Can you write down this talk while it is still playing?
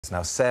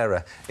Now,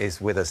 Sarah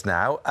is with us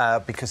now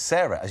because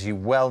Sarah, as you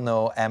well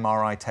know,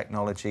 MRI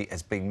technology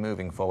has been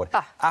moving forward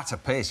at a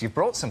pace. You've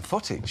brought some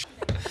footage.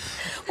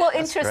 Well,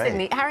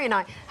 interestingly, Harry and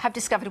I have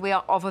discovered we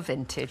are of a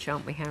vintage,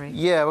 aren't we, Harry?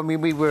 Yeah, I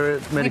mean, we were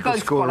at medical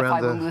school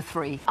around the... when we were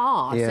 3.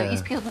 So it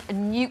used to be called a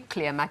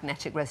nuclear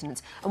magnetic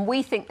resonance, and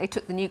we think they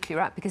took the nuclear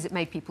out because it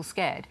made people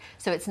scared.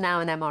 So it's now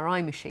an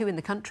MRI machine. In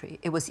the country,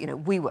 it was, you know,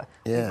 we were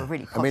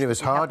really posh. I mean, it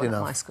was hard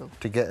enough school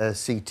to get a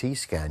CT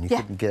scan. You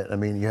couldn't get... I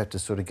mean, you had to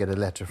sort of get a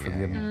letter from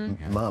your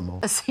mum or...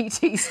 A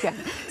CT scan.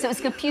 So it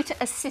was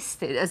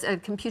computer-assisted, as a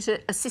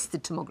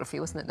computer-assisted tomography,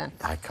 wasn't it, then?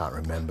 I can't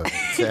remember.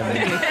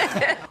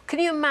 Can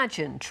you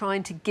imagine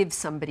trying to give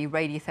somebody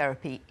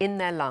radiotherapy in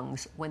their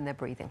lungs when they're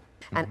breathing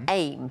and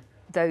aim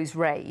those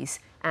rays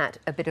at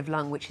a bit of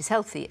lung which is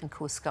healthy and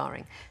cause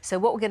scarring? So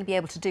what we're going to be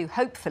able to do,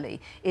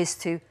 hopefully, is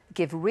to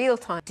give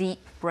real-time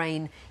deep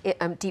brain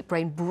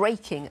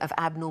breaking of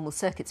abnormal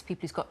circuits,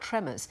 people who've got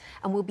tremors,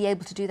 and we'll be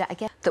able to do that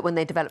again. That when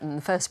they developed them in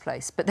the first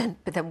place, but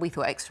then we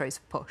thought X-rays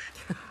were push.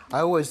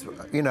 I was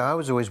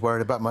always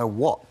worried about my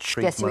watch.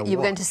 Yes, you were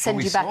going to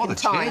send you back in time. We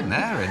saw the chain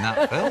there in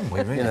that film. We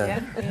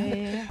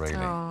really, really.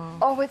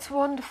 Oh, it's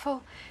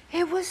wonderful.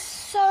 It was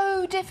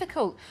so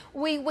difficult.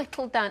 We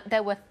whittled down.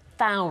 There were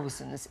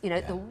thousands, you know,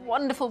 the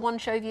wonderful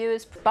one-show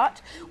viewers,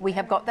 but we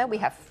have got there. We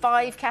have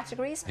 5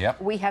 categories.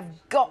 We have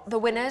got the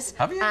winners.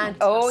 Have you? And,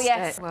 oh,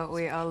 yes. Well,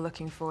 we are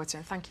looking forward to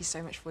it. Thank you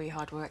so much for your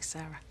hard work,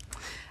 Sarah.